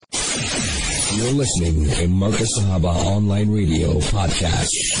You're listening to Marcus Sahaba Online Radio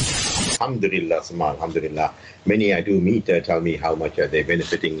Podcast. Alhamdulillah, alhamdulillah. Many I do meet tell me how much they're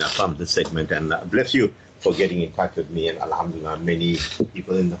benefiting from this segment, and bless you for getting in touch with me. And alhamdulillah, many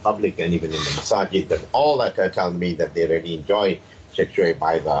people in the public and even in the masajid, that all that tell me that they really enjoy Sheikh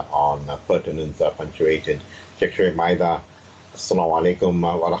Maida on Pertinence, Puntuated. Sheikh Maida, assalamu alaikum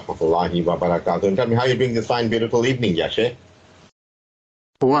wa rahmatullahi wa barakatuh. And tell me how you're doing this fine, beautiful evening, ya Sheikh.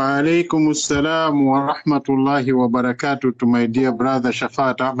 Wa alaikum assalam wa rahmatullahi wa barakatuh to my dear brother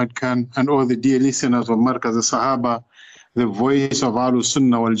Shafat Ahmed Khan and all the dear listeners of Markaz Sahaba, the voice of Ahlul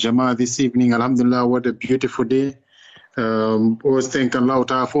Sunnah wal Jama'ah this evening. Alhamdulillah, what a beautiful day. Always thank Allah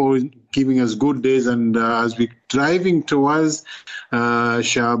Ta'ala for giving us good days, and as we're driving towards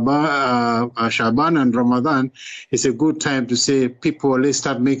Shaban and Ramadan, it's a good time to say, people, let's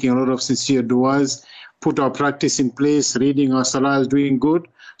start making a lot of sincere du'as, put our practice in place, reading our salahs, doing good.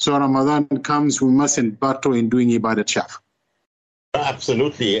 So Ramadan comes, we mustn't battle in doing ibadat, Shaf.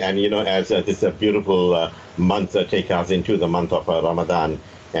 Absolutely, and as this is a beautiful month take us into the month of Ramadan,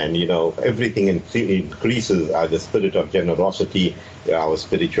 and everything increases the spirit of generosity, our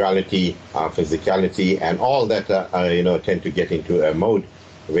spirituality, our physicality, and all that tend to get into a mode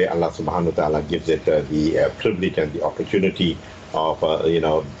where Allah subhanahu wa ta'ala gives it the privilege and the opportunity of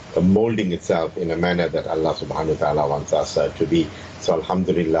molding itself in a manner that Allah subhanahu wa ta'ala wants us to be. So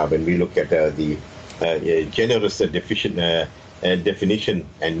alhamdulillah, when we look at the generous definition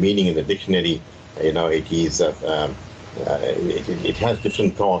and meaning in the dictionary, it is it has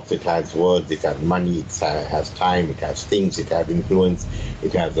different thoughts, it has words, it has money, it has time, it has things, it has influence,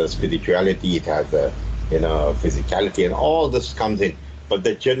 it has spirituality, it has physicality, and all this comes in. But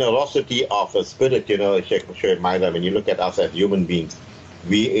the generosity of a spirit, Sheikh Maida, when you look at us as human beings,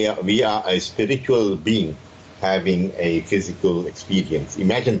 we are a spiritual being having a physical experience.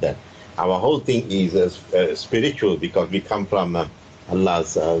 Imagine that. Our whole thing is spiritual, because we come from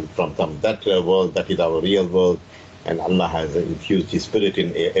Allah's, from that world, that is our real world, and Allah has infused His spirit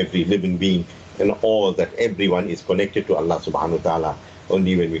in every living being, and all that everyone is connected to Allah subhanahu wa ta'ala.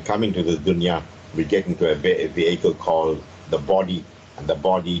 Only when we come into this dunya, we get into a vehicle called the body, and the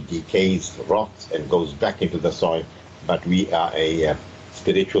body decays, rots, and goes back into the soil. But we are a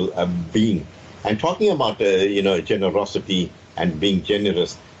spiritual being. And talking about generosity and being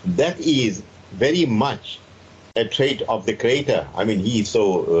generous, that is very much a trait of the Creator. I mean, He is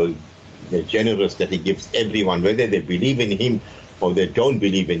so generous that He gives everyone, whether they believe in Him or they don't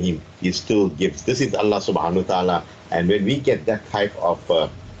believe in Him, He still gives. This is Allah subhanahu wa ta'ala. And when we get that type of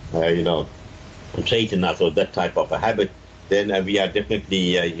trait in us, or that type of a habit, then we are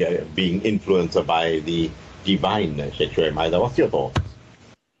definitely being influenced by the divine. Sheikh Maida, what's your thought?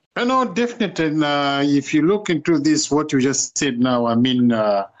 No, definitely. If you look into this, what you just said now, I mean,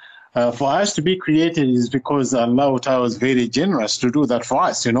 for us to be created is because Allah Ta'ala was very generous to do that for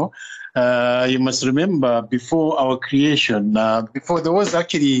us, You must remember, before our creation, before there was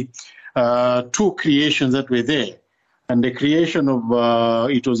actually two creations that were there. And the creation of,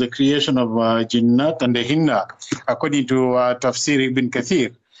 it was a creation of Jinnat and the Hinna, according to Tafsir Ibn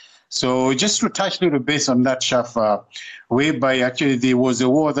Kathir. So just to touch a little base on that, Shaf, whereby actually there was a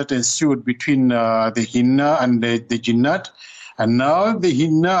war that ensued between the Hinna and the Jinnat. And now the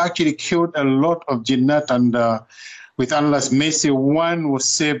Hinna actually killed a lot of Jinnat, and with Allah's mercy, one was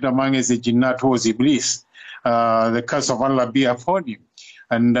saved among the Jinnat, who was Iblis. The curse of Allah be upon him.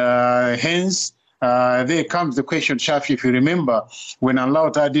 And hence, there comes the question, Shafi, if you remember, when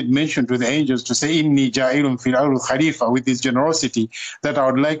Allah Ta'ala did mention to the angels to say, Inni ja'ilun fil ardi khalifa, with this generosity, that I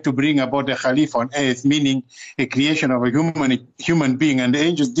would like to bring about a khalifa on earth, meaning a creation of a human being. And the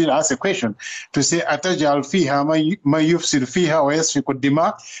angels did ask a question to say, Atajal fiha ma yufsid fiha wa yasfiku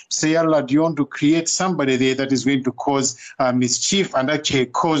dima. Say, Allah, do you want to create somebody there that is going to cause mischief and actually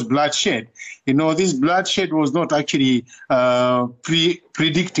cause bloodshed? This bloodshed was not actually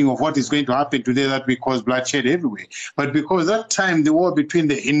predicting of what is going to happen today, that we cause bloodshed everywhere. But because that time, the war between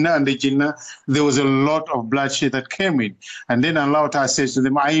the Hinna and the Jinnah, there was a lot of bloodshed that came in. And then Allah Ta'ala says to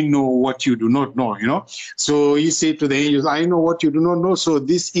them, I know what you do not know, So He said to the angels, I know what you do not know, so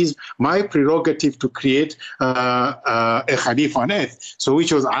this is my prerogative to create a Khalifa on earth. So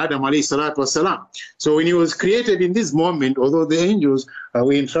which was Adam alayhi salatu wasalam. So when he was created in this moment, although the angels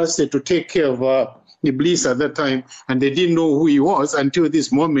were entrusted to take care of Iblis at that time, and they didn't know who he was until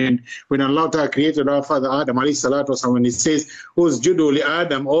this moment when Allah Ta'ala created our father Adam alayhi salatu wasalam, when He says, Usjudu li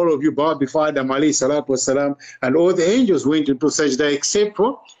Adam, all of you bow before Adam alayhi salatu wasalam, and all the angels went into sajda except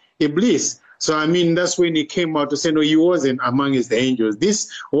for Iblis. So, I mean, that's when he came out to say, no, he wasn't among the angels. This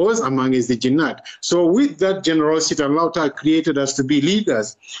was among the jinnat. So with that generosity, Allah Ta'ala created us to be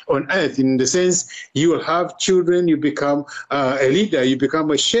leaders on earth, in the sense you will have children, you become a leader, you become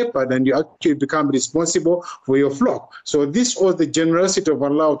a shepherd, and you actually become responsible for your flock. So this was the generosity of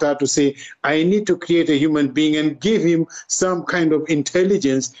Allah Ta'ala to say, I need to create a human being and give him some kind of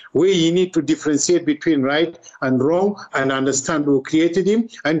intelligence where you need to differentiate between right and wrong and understand who created him.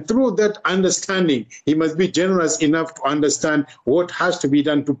 And through that understanding, he must be generous enough to understand what has to be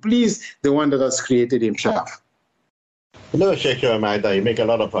done to please the one that has created him. Shaf. No, Sheikh Maida, you make a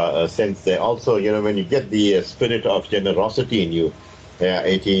lot of sense there. Also, when you get the spirit of generosity in you,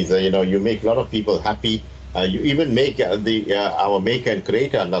 it is, you make a lot of people happy. You even make our maker and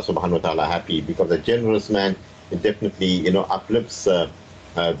creator, Allah subhanahu wa ta'ala, happy, because a generous man definitely, uplifts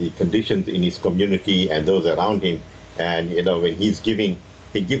the conditions in his community and those around him. And, when he's giving,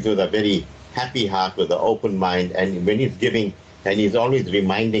 he gives with a very happy heart, with an open mind. And when he's giving, and he's always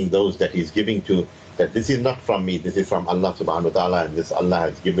reminding those that he's giving to, that this is not from me, this is from Allah subhanahu wa ta'ala, and this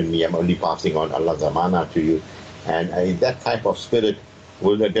Allah has given me. I'm only passing on Allah's amana to you. And that type of spirit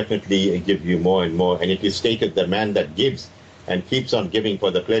will definitely give you more and more. And it is stated, the man that gives and keeps on giving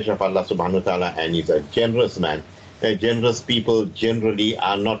for the pleasure of Allah subhanahu wa ta'ala, and is a generous man. Generous people generally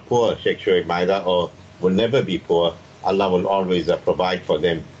are not poor, Sheikh Maida, or will never be poor. Allah will always provide for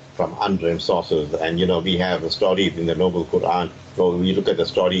them from undreamed sources. And we have stories in the Noble Quran, so we look at the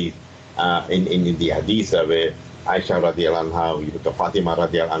stories in the Hadith where Aisha radiallahu anha, we look at Fatima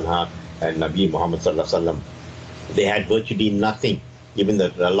radiallahu anha, and Nabi Muhammad sallallahu alaihi wasallam, they had virtually nothing. Even the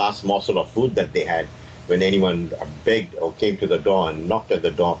last morsel of food that they had, when anyone begged or came to the door and knocked at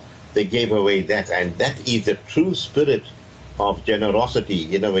the door, they gave away that. And that is the true spirit of generosity,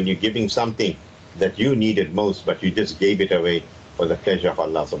 when you're giving something that you needed most, but you just gave it away for the pleasure of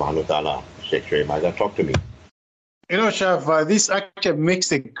Allah subhanahu wa ta'ala. Sheikh Maida, talk to me. Shaf, this actually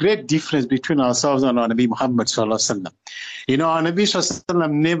makes a great difference between ourselves and our Nabi Muhammad sallallahu alaihi wasallam. Our Nabi sallallahu alaihi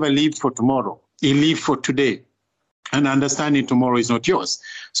wasallam never lived for tomorrow. He lived for today. And understanding tomorrow is not yours.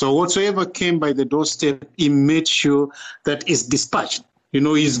 So whatsoever came by the doorstep, he made sure that it's dispatched.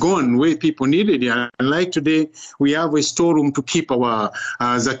 He's gone where people needed it. And like today, we have a storeroom to keep our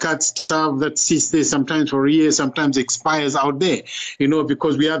zakat stuff that sits there sometimes for a year, sometimes expires out there,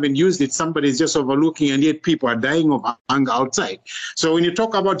 because we haven't used it. Somebody's just overlooking, and yet people are dying of hunger outside. So when you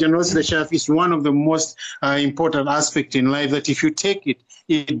talk about generosity, Shaf, it's one of the most important aspects in life, that if you take it,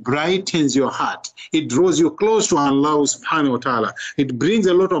 it brightens your heart. It draws you close to Allah subhanahu wa ta'ala. It brings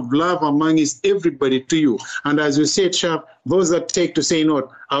a lot of love amongst everybody to you. And as you said, Shaf, those that take to say,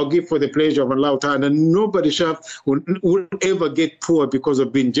 no, I'll give for the pleasure of Allah ta'ala, nobody, Shaf, will ever get poor because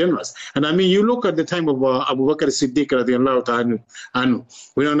of being generous. And I mean, you look at the time of Abu Bakr as-Siddiq radiallahu ta'ala, and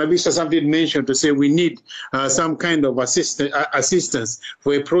when Nabi Sallallahu did mention to say we need some kind of assistance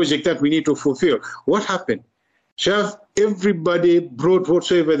for a project that we need to fulfill. What happened? Shaf, everybody brought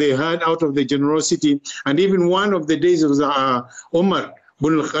whatsoever they had out of the generosity. And even one of the days was Umar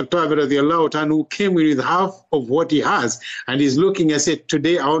bin al-Khattab radiallahu ta'ala, who came with half of what he has, and he's looking and said,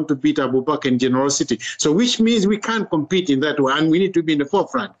 today I want to beat Abu Bakr in generosity. So which means we can't compete in that way, and we need to be in the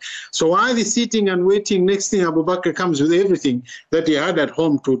forefront. So while he's sitting and waiting, next thing Abu Bakr comes with everything that he had at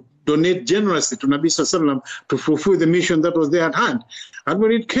home to donate generously to Nabi Sallallahu Alaihi Wasallam to fulfill the mission that was there at hand. And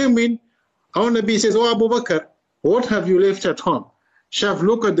when it came in, our Nabi says, oh Abu Bakr, what have you left at home? Shaf,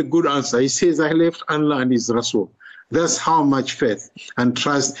 look at the good answer. He says, I left Allah and His Rasul. That's how much faith and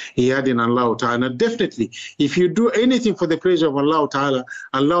trust he had in Allah Ta'ala. Definitely, if you do anything for the pleasure of Allah Ta'ala,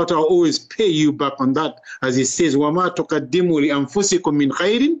 Allah Ta'ala always pay you back on that. As He says, وَمَا تُقَدِّمُوا لِأَنفُسِكُم مِّنْ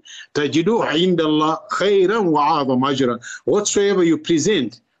خَيْرٍ تَجِدُوهُ عِندَ اللَّهِ خَيْرًا وَأَعْظَمَ أَجْرًا. Whatsoever you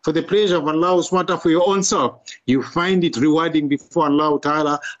present for the pleasure of Allah SWT for your own self, you find it rewarding before Allah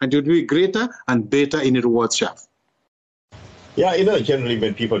Ta'ala, and you'll do it greater and better in the reward, Shaf. Yeah, generally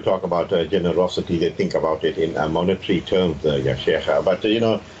when people talk about generosity, they think about it in monetary terms, Sheikh. But,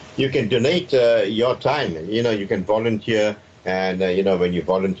 you can donate your time. You can volunteer. And, when you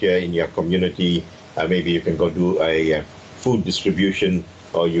volunteer in your community, maybe you can go do a food distribution,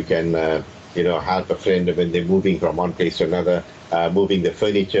 or you can, help a friend when they're moving from one place to another, moving the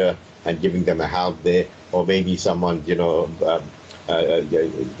furniture and giving them a help there. Or maybe someone, maybe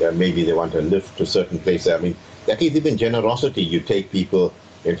they want a lift to a certain place. I mean, that is even generosity. You take people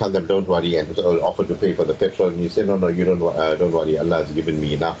and tell them, don't worry, and offer to pay for the petrol, and you say, no, you don't worry, Allah has given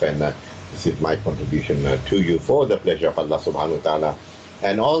me enough, and this is my contribution to you for the pleasure of Allah subhanahu wa ta'ala.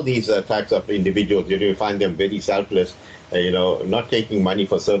 And all these types of individuals, you find them very selfless, not taking money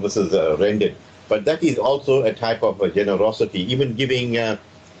for services rendered. But that is also a type of generosity, even giving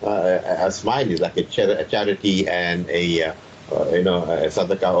a smile is like a charity and a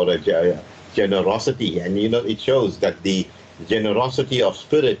sadaqah or a generosity. And, it shows that the generosity of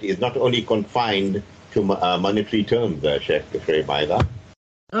spirit is not only confined to monetary terms, Sheikh Maida.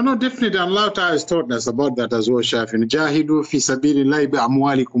 No, definitely. Allah Ta'ala has taught us about that as well, Shafin. Jahidu fi sabilillahi bi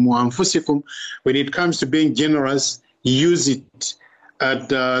amwalikum wa anfusikum. When it comes to being generous, use it at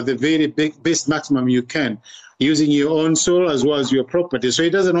the very best maximum you can, using your own soul as well as your property. So it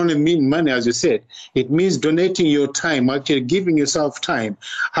doesn't only mean money, as you said. It means donating your time, actually giving yourself time.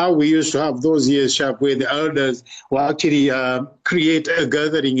 How we used to have those years, Shaf, where the elders will actually create a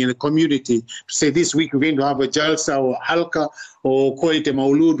gathering in a community. Say this week we're going to have a jalsa or halka or call it a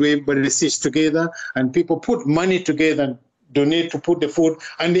maulud, where everybody sits together and people put money together and donate to put the food,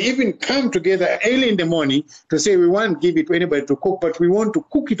 and they even come together early in the morning to say we won't give it to anybody to cook, but we want to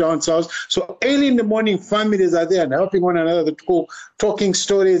cook it ourselves. So early in the morning, families are there and helping one another to cook, talking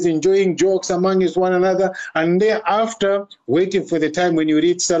stories, enjoying jokes among one another, and thereafter waiting for the time when you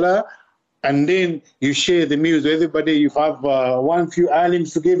read Salah, and then you share the meals with everybody. You have few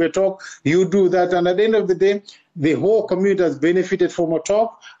alims to give a talk. You do that, and at the end of the day, the whole community has benefited from a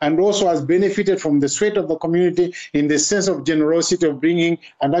talk and also has benefited from the sweat of the community in the sense of generosity of bringing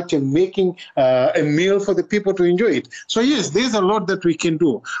and actually making a meal for the people to enjoy it. So yes, there's a lot that we can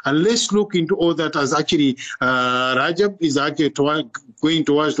do. And let's look into all that as actually Rajab is actually going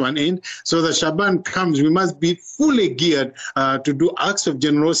towards one end. So the Shaban comes, we must be fully geared to do acts of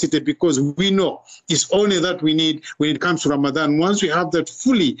generosity, because we know it's only that we need when it comes to Ramadan. Once we have that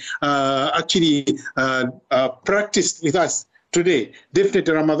fully practiced with us today,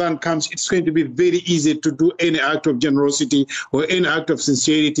 definitely Ramadan comes, it's going to be very easy to do any act of generosity or any act of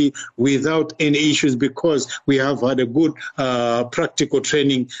sincerity without any issues, because we have had a good practical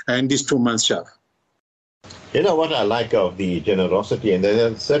training in these 2 months, Shaf. You know what I like of the generosity, and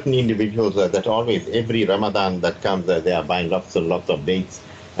there are certain individuals that always, every Ramadan that comes, they are buying lots and lots of dates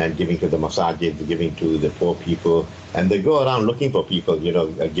and giving to the masajid, giving to the poor people, and they go around looking for people,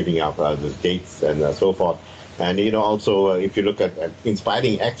 giving out those dates and so forth. And, also, if you look at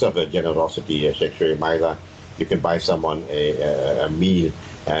inspiring acts of generosity, Sheikh Maida, you can buy someone a meal,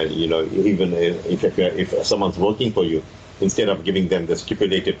 and, even if someone's working for you, instead of giving them the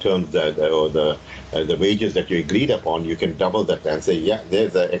stipulated terms or the wages that you agreed upon, you can double that and say, yeah,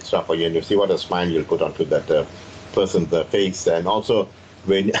 there's an extra for you, and you see what a smile you'll put onto that person's face. And also,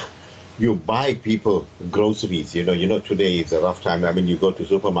 when you buy people groceries, today is a rough time. I mean, you go to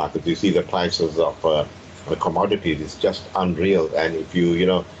supermarkets, you see the prices of the commodities. It's just unreal. And if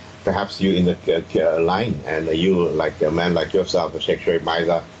you, perhaps you're in the line, and you, like a man like yourself, Sheikh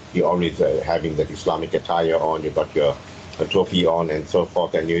Maida, you're always having that Islamic attire on, you got your trophy on and so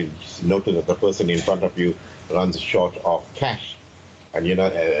forth, and you notice that the person in front of you runs short of cash, and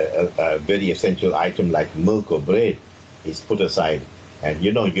a very essential item like milk or bread is put aside, and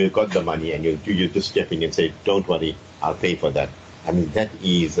you got the money, and you just step in and say, don't worry, I'll pay for that. I mean, that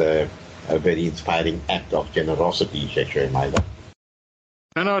is a very inspiring act of generosity, Sheikh Maida.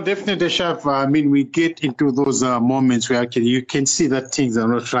 No, definitely, Shaf. I mean, we get into those moments where actually you can see that things are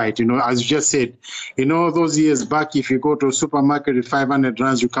not right. As you just said, those years back, if you go to a supermarket with 500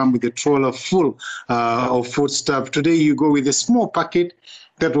 rands, you come with a troller full of food stuff. Today, you go with a small packet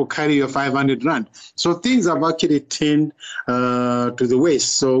that will carry your 500 rand. So things have actually turned to the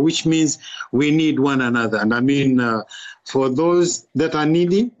waste. So which means we need one another. And I mean, for those that are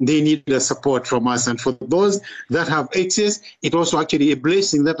needy, they need the support from us. And for those that have excess, it also actually a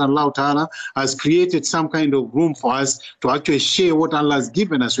blessing that Allah Ta'ala has created some kind of room for us to actually share what Allah has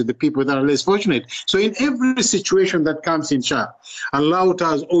given us with the people that are less fortunate. So in every situation that comes in Shah, Allah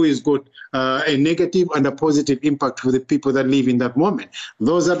Ta'ala has always got a negative and a positive impact for the people that live in that moment.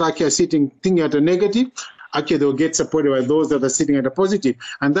 Those that are actually thinking at a negative, actually they'll get supported by those that are sitting at a positive,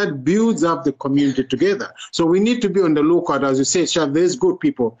 and that builds up the community together. So we need to be on the lookout, as you say, Shah, there's good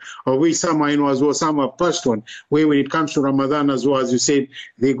people, or we some are as well, some are past one, where when it comes to Ramadan as well, as you said,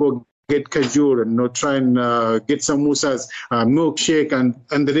 they go get kajur and try and get samosas, milkshake,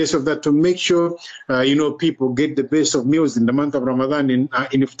 and the rest of that to make sure, people get the best of meals in the month of Ramadan in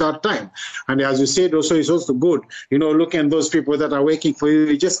iftar time. And as you said, also, it's also good, looking at those people that are working for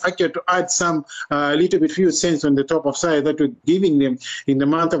you, just actually to add some little bit few cents on the top of side that we're giving them in the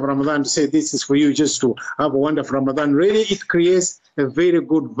month of Ramadan to say, this is for you, just to have a wonderful Ramadan. Really, it creates a very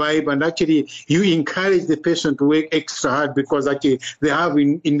good vibe, and actually you encourage the person to work extra hard, because actually they have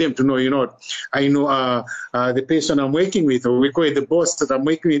in them to know, I know the person I'm working with, or we call it the boss that I'm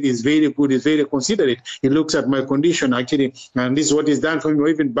working with, is very good, is very considerate. He looks at my condition actually, and this is what he's done for me, or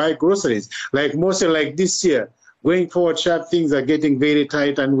even buy groceries. Like mostly like this year, going forward, sharp, things are getting very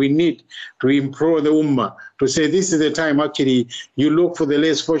tight, and we need to improve the ummah to say this is the time actually you look for the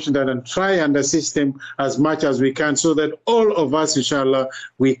less fortunate and try and assist them as much as we can, so that all of us, inshallah,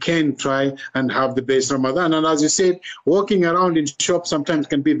 we can try and have the best Ramadan. And as you said, walking around in shops sometimes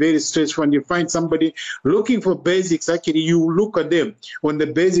can be very stressful. When you find somebody looking for basics, actually you look at them on the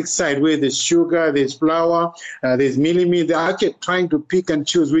basic side where there's sugar, there's flour, there's millimi. They're actually trying to pick and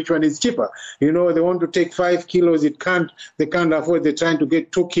choose which one is cheaper. You know, they want to take 5 kilos, they can't afford, they're trying to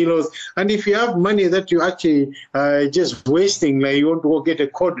get 2 kilos. And if you have money that you actually just wasting, like you want to go get a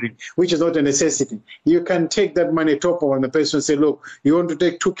cold drink, which is not a necessity, you can take that money, top on the person and say, look, you want to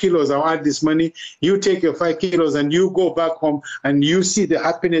take 2 kilos, I'll add this money, you take your 5 kilos and you go back home and you see the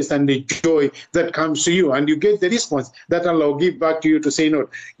happiness and the joy that comes to you, and you get the response that Allah will give back to you to say, no,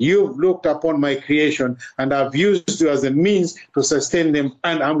 you've looked upon my creation and I've used you as a means to sustain them,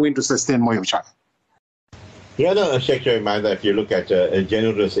 and I'm going to sustain more of child. Yeah, no, Sheikh Maida, if you look at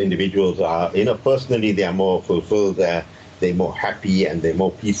generous individuals, personally they are more fulfilled, they're more happy, and they're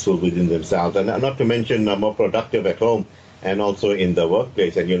more peaceful within themselves, and not to mention more productive at home and also in the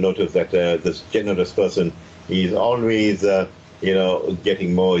workplace. And you'll notice that this generous person, he's always,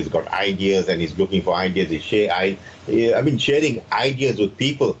 getting more. He's got ideas and he's looking for ideas. Sharing ideas with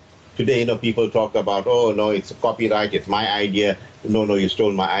people. Today, people talk about, oh, no, it's copyright, it's my idea. No, you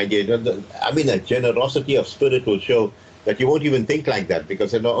stole my idea. A generosity of spirit will show that you won't even think like that,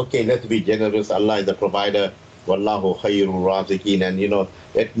 because, okay, let's be generous. Allah is the provider. Wallahu khayrul raziqeen. And,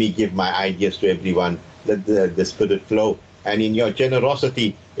 let me give my ideas to everyone. Let the spirit flow. And in your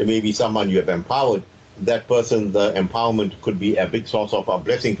generosity, it may be someone you have empowered. That person, the empowerment could be a big source of a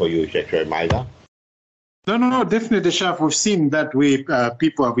blessing for you, Sheikh Maida. No, definitely, Shaf. We've seen that way.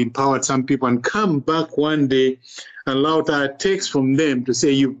 People have empowered some people and come back one day and Allah Ta'ala takes from them to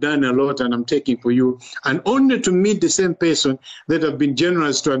say, you've done a lot and I'm taking for you. And only to meet the same person that have been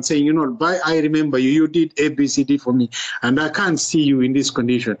generous to and saying, I remember you, you did A, B, C, D for me, and I can't see you in this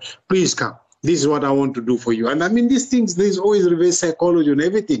condition. Please come. This is what I want to do for you. And these things, there's always reverse psychology and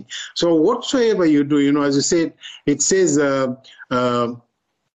everything. So whatsoever you do, as you said, it says,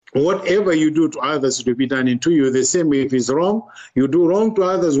 whatever you do to others will be done into you. The same way, if it's wrong, you do wrong to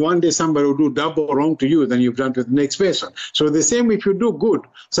others, one day somebody will do double wrong to you than you've done to the next person. So the same, if you do good,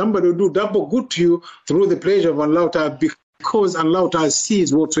 somebody will do double good to you through the pleasure of Allah Ta'ala, because Allah Ta'ala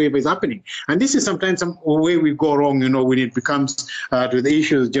sees whatsoever is happening. And this is sometimes some way we go wrong, when it becomes to the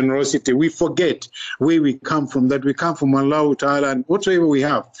issue of generosity. We forget where we come from, that we come from Allah Ta'ala, and whatsoever we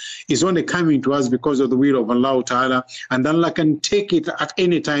have is only coming to us because of the will of Allah Ta'ala, and Allah can take it at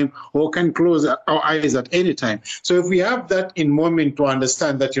any time or can close our eyes at any time. So if we have that in moment to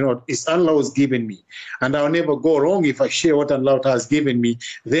understand that, it's Allah who's given me, and I'll never go wrong if I share what Allah Ta'ala has given me,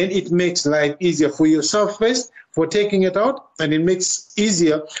 then it makes life easier for yourself first, for taking it out, and it makes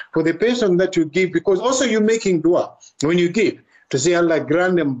easier for the person that you give, because also you're making dua when you give, to say Allah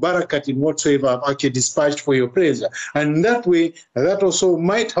grant them barakat in whatsoever I've actually dispatched for your praise. And that way, that also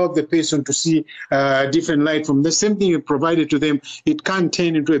might help the person to see a different light from the same thing you provided to them. It can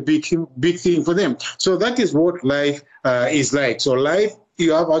turn into a big thing for them. So that is what life is like. So life,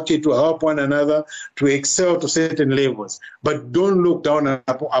 you have actually to help one another to excel to certain levels, but don't look down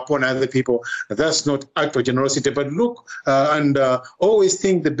upon other people. That's not actual generosity, but look and always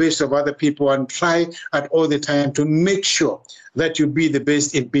think the best of other people, and try at all the time to make sure that you be the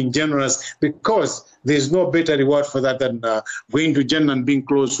best in being generous, because there's no better reward for that than going to Jannah and being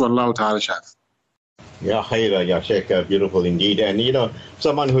close to Allah Ta'ala. Yeah, khaira, yeah, Sheikh, beautiful indeed. And,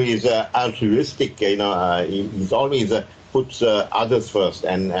 someone who is altruistic, he's always puts others first,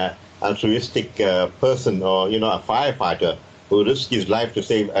 and altruistic person, or a firefighter who risks his life to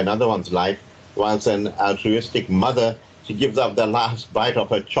save another one's life, whilst an altruistic mother, she gives up the last bite of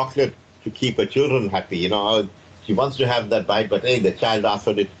her chocolate to keep her children happy. She wants to have that bite, but hey, the child asked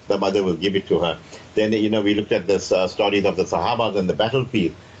for it, the mother will give it to her. Then we looked at this stories of the Sahabas on the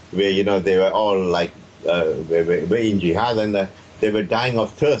battlefield, where they were all like were in jihad, and they were dying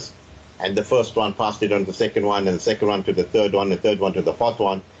of thirst. And the first one passed it on to the second one, and the second one to the third one, the third one to the fourth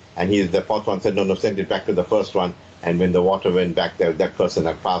one. And the fourth one said, no, send it back to the first one. And when the water went back there, that person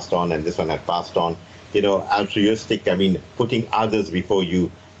had passed on, and this one had passed on. Altruistic, putting others before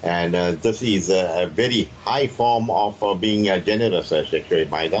you. And this is a very high form of being generous, Sheikh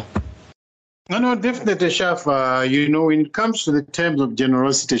Maida. No, definitely, Shaf. When it comes to the terms of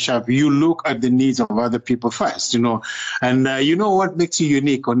generosity, Shaf, you look at the needs of other people first, and what makes you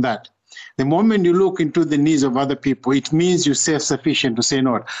unique on that The moment you look into the needs of other people, it means you're self-sufficient to say,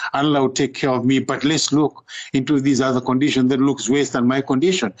 no, Allah will take care of me, but let's look into these other conditions that looks worse than my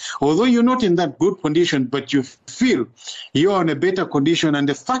condition. Although you're not in that good condition, but you feel you're in a better condition, and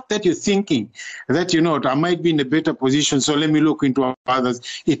the fact that you're thinking that, I might be in a better position, so let me look into others,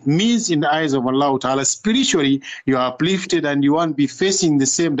 it means in the eyes of Allah Ta'ala, spiritually, you are uplifted and you won't be facing the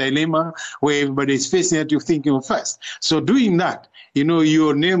same dilemma where everybody is facing that you're thinking of first. So doing that,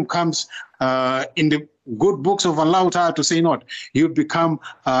 your name comes in the good books of Allah Ta'ala to say not. You become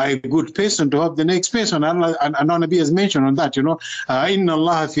a good person to help the next person. Allah, and Nabi has mentioned on that, Inna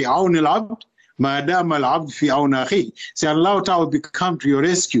Allah fi awn al-abd, ma dama al-abd fi awn akhi. Say Allah Ta'ala will become to your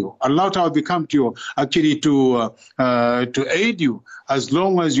rescue. Allah Ta'ala will become to you, actually to aid you, as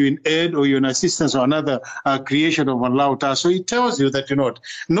long as you're in aid or you're in assistance or another creation of Allah Ta'ala. So it tells you that,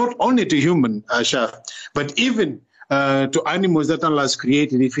 not only to human, Shaf, but even to animals that Allah has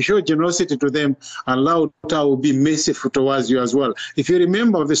created. If you show generosity to them, Allah will be merciful towards you as well. If you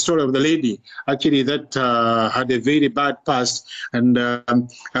remember the story of the lady, actually, that had a very bad past, and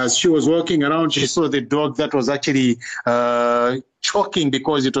as she was walking around, she saw the dog that was actually choking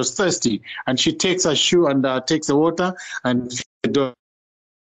because it was thirsty, and she takes her shoe and takes the water and the dog.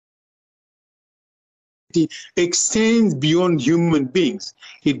 Extends beyond human beings.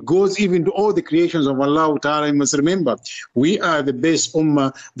 It goes even to all the creations of Allah Ta'ala. You must remember, we are the best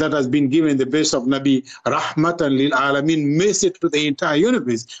ummah that has been given the best of Nabi, rahmatan lil alamin, message to the entire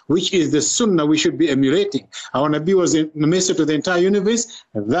universe, which is the sunnah we should be emulating. Our Nabi was a message to the entire universe,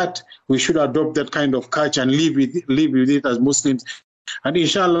 that we should adopt that kind of culture and live with it as Muslims. And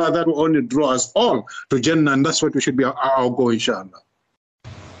inshallah, that will only draw us all to Jannah, and that's what we should be our goal, inshallah.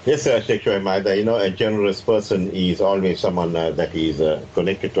 Yes, Sheikh Maida, a generous person is always someone that is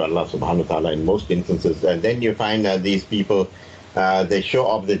connected to Allah subhanahu wa ta'ala in most instances. And then you find these people, they show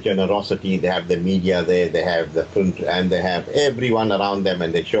off the generosity, they have the media there, they have the print, and they have everyone around them,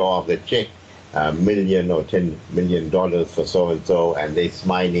 and they show off the check, $1 million or $10 million for so-and-so, and they're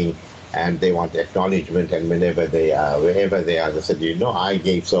smiling, and they want acknowledgement, and wherever they are, they said, I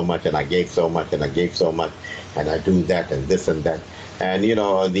gave so much, and I gave so much, and I gave so much, and I do that, and this and that. And,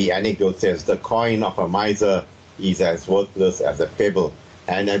 the anecdote says the coin of a miser is as worthless as a pebble.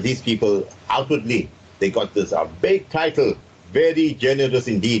 And these people, outwardly, they got this big title, very generous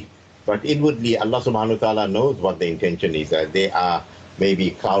indeed. But inwardly, Allah subhanahu wa ta'ala knows what the intention is. They are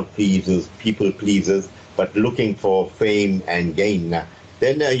maybe crowd pleasers, people pleasers, but looking for fame and gain.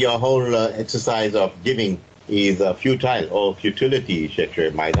 Then your whole exercise of giving is futile or futility,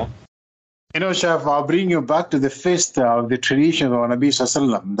 Sheikh Maida. Shaf, I'll bring you back to the first of the tradition of Nabi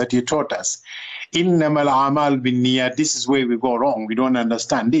Sallallahu that you taught us. Innamal amal bin niyat. This is where we go wrong. We don't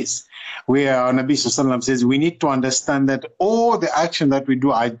understand this. Where Nabi Sallallahu says we need to understand that all the action that we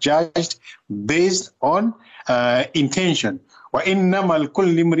do are judged based on intention. وَإِنَّمَا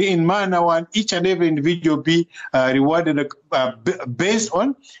الْكُلِّ امْرِئٍ مَا نَوَى. Each and every individual be rewarded based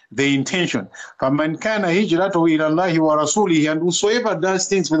on the intention. فَمَنْ كَانَ هِجْرَتُهُ إِلَى اللَّهِ وَرَسُولِهِ. And whosoever does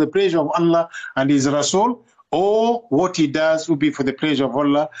things for the pleasure of Allah and His Rasul, or what he does will be for the pleasure of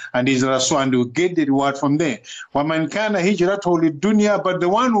Allah and His Rasul, and will get the reward from there. وَمَنْ كَانَ هِجْرَتُهُ لِلدُّنْيَا. But the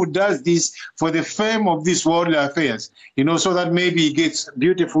one who does this for the fame of these worldly affairs, so that maybe he gets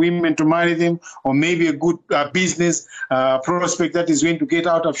beautiful women to marry them, or maybe a good business prospect that is going to get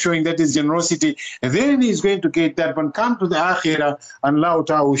out of showing that is generosity, then he's going to get that. But come to the Akhirah, and Allah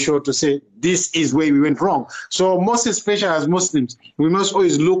Ta'ala will show to say, this is where we went wrong. So most especially as Muslims, we must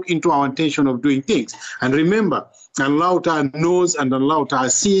always look into our intention of doing things. And remember, Allah Ta'ala knows, and Allah Ta'ala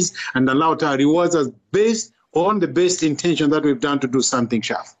sees, and Allah Ta'ala rewards us based on the best intention that we've done to do something,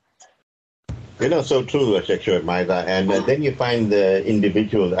 Shaf. So true, Sheikh Maida. And then you find the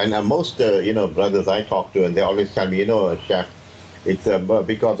individuals, and most, brothers I talk to, and they always tell me, Shaf, it's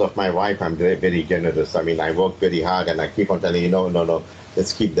because of my wife, I'm very, very generous. I mean, I work very hard, and I keep on telling no,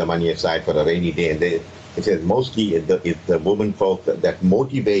 let's keep the money aside for a rainy day. And it says mostly it's the women folk that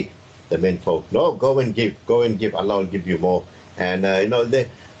motivate the men folk. No, go and give. Allah will give you more. And,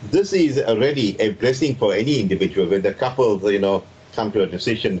 this is already a blessing for any individual. When the couples, come to a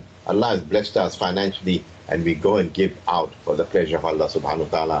decision, Allah has blessed us financially, and we go and give out for the pleasure of Allah subhanahu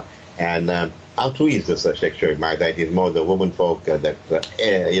wa ta'ala. And how true is this, Sheikh Maida? It is more the women folk that,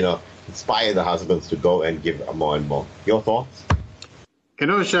 inspire the husbands to go and give more and more. Your thoughts?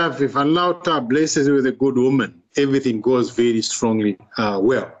 Shaf, if Allah Ta'ala blesses you with a good woman, everything goes very strongly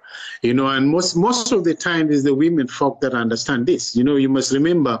well. And most of the time is the women folk that understand this. You must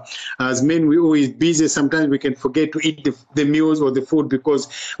remember, as men, we're always busy. Sometimes we can forget to eat the meals or the food because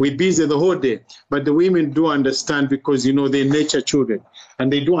we're busy the whole day. But the women do understand because, they're nature children.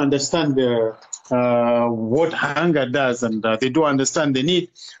 And they do understand what hunger does, and they do understand the need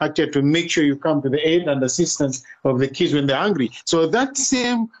actually to make sure you come to the aid and assistance of the kids when they're hungry. So that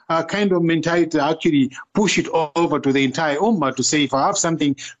same kind of mentality actually push it over to the entire ummah to say, if I have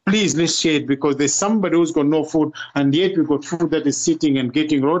something, please let's share it, because there's somebody who's got no food, and yet we've got food that is sitting and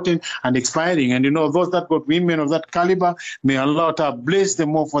getting rotten and expiring. And those that got women of that caliber, may Allah bless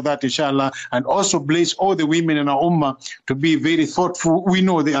them more for that, inshallah, and also bless all the women in our ummah to be very thoughtful. We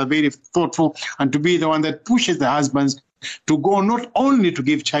know they are very thoughtful, and to be the one that pushes the husbands to go not only to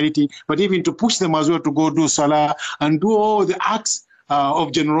give charity, but even to push them as well to go do salah and do all the acts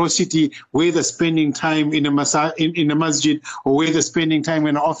of generosity, whether spending time in a masjid, or whether spending time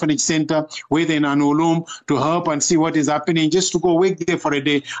in an orphanage center, whether in an ulum, to help and see what is happening, just to go work there for a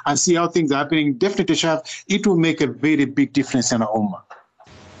day and see how things are happening. Definitely, Shaf, it will make a very big difference in our ummah.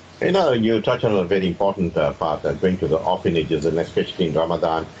 You touch on a very important part, going to the orphanages, and especially in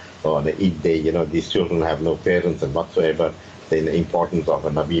Ramadan or on the Eid day, these children have no parents and whatsoever. The importance of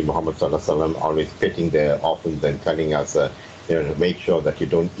Nabi Muhammad sallallahu alaihi wasallam always petting their orphans and telling us, to make sure that you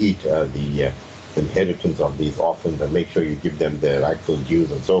don't eat the inheritance of these orphans, and make sure you give them their rightful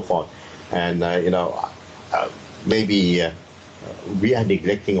dues and so forth. And maybe we are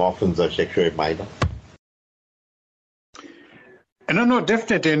neglecting orphans, Sheikh Maida. No,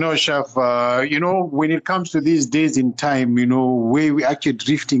 definitely, Shaf. When it comes to these days in time, where we actually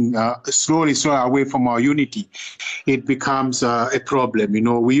drifting slowly away from our unity, it becomes a problem.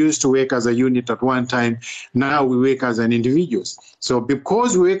 We used to work as a unit at one time. Now we work as an individuals. So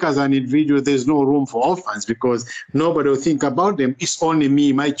because we work as an individual, there's no room for orphans, because nobody will think about them. It's only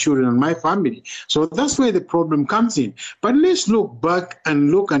me, my children, and my family. So that's where the problem comes in. But let's look back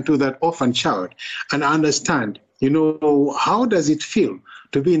and look into that orphan child and understand, how does it feel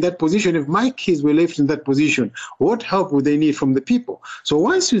to be in that position? If my kids were left in that position, what help would they need from the people? So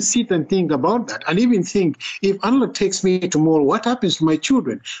once you sit and think about that, and even think, if Allah takes me tomorrow, what happens to my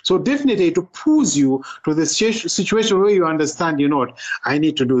children? So definitely it pulls you to the situation where you understand, I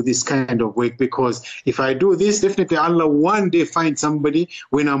need to do this kind of work, because if I do this, definitely Allah one day find somebody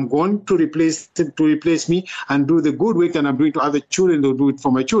when I'm gone to replace me and do the good work that I'm doing to other children, they'll do it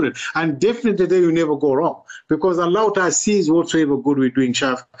for my children. And definitely they will never go wrong, because Allah Ta'ala sees whatsoever good we're doing,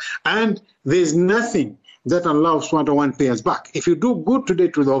 Shaf, and there's nothing that Allah subhanahu wa ta'ala won't pay us back. If you do good today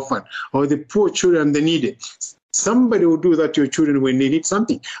to the orphan or the poor children, the needy, somebody will do that to your children when they need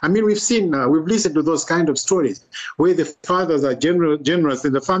something. I mean, we've listened to those kind of stories where the fathers are generous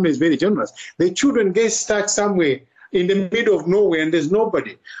and the family is very generous. The children get stuck somewhere in the middle of nowhere and there's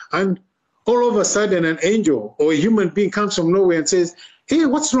nobody. And all of a sudden an angel or a human being comes from nowhere and says, hey,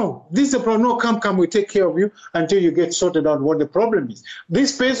 what's wrong? This is the problem. No, come, we take care of you until you get sorted out what the problem is.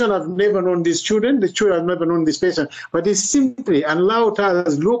 This person has never known this children, the children have never known this person, but it's simply allowed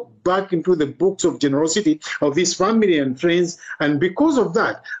us to look back into the books of generosity of his family and friends, and because of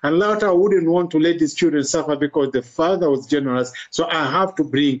that, Allah wouldn't want to let these children suffer because the father was generous, so I have to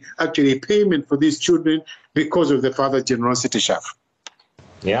bring actually payment for these children because of the father's generosity, Shaf.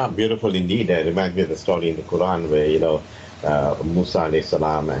 Yeah, beautiful indeed. It reminds me of the story in the Quran where, Musa alayhi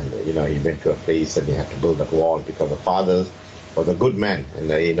salam, and he went to a place and he had to build that wall because the father was a good man, and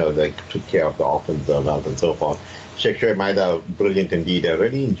they took care of the orphans, the wealth, and so forth. Sheikh Maida, brilliant indeed. I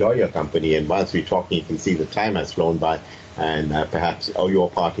really enjoy your company, and whilst we're talking, you can see the time has flown by, and perhaps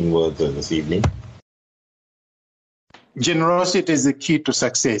your parting words this evening. Generosity is the key to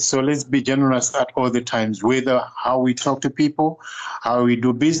success. So let's be generous at all the times, whether how we talk to people, how we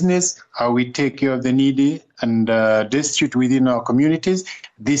do business, how we take care of the needy and destitute within our communities.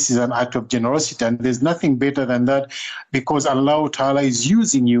 This is an act of generosity, and there's nothing better than that, because Allah Ta'ala is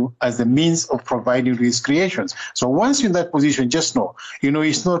using you as the means of providing His creations. So once you're in that position, just know,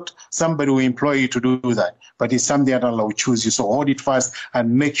 it's not somebody who employ you to do that, but it's something that Allah will choose you. So hold it fast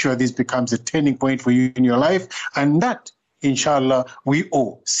and make sure this becomes a turning point for you in your life, and that, inshallah, we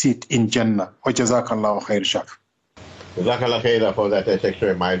all sit in Jannah. Wa jazakallahu khair, Shaf. Jazakallah khair for that,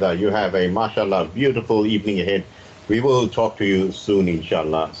 Sheikh Maida. You have a, mashallah, beautiful evening ahead. We will talk to you soon,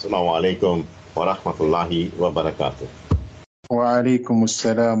 inshallah. Assalamu alaikum wa rahmatullahi wa barakatuh. Wa alaikum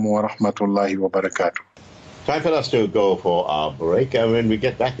assalam wa rahmatullahi wa barakatuh. Time for us to go for our break, and when we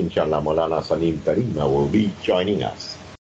get back, inshallah, Maulana Salim Karima will be joining us.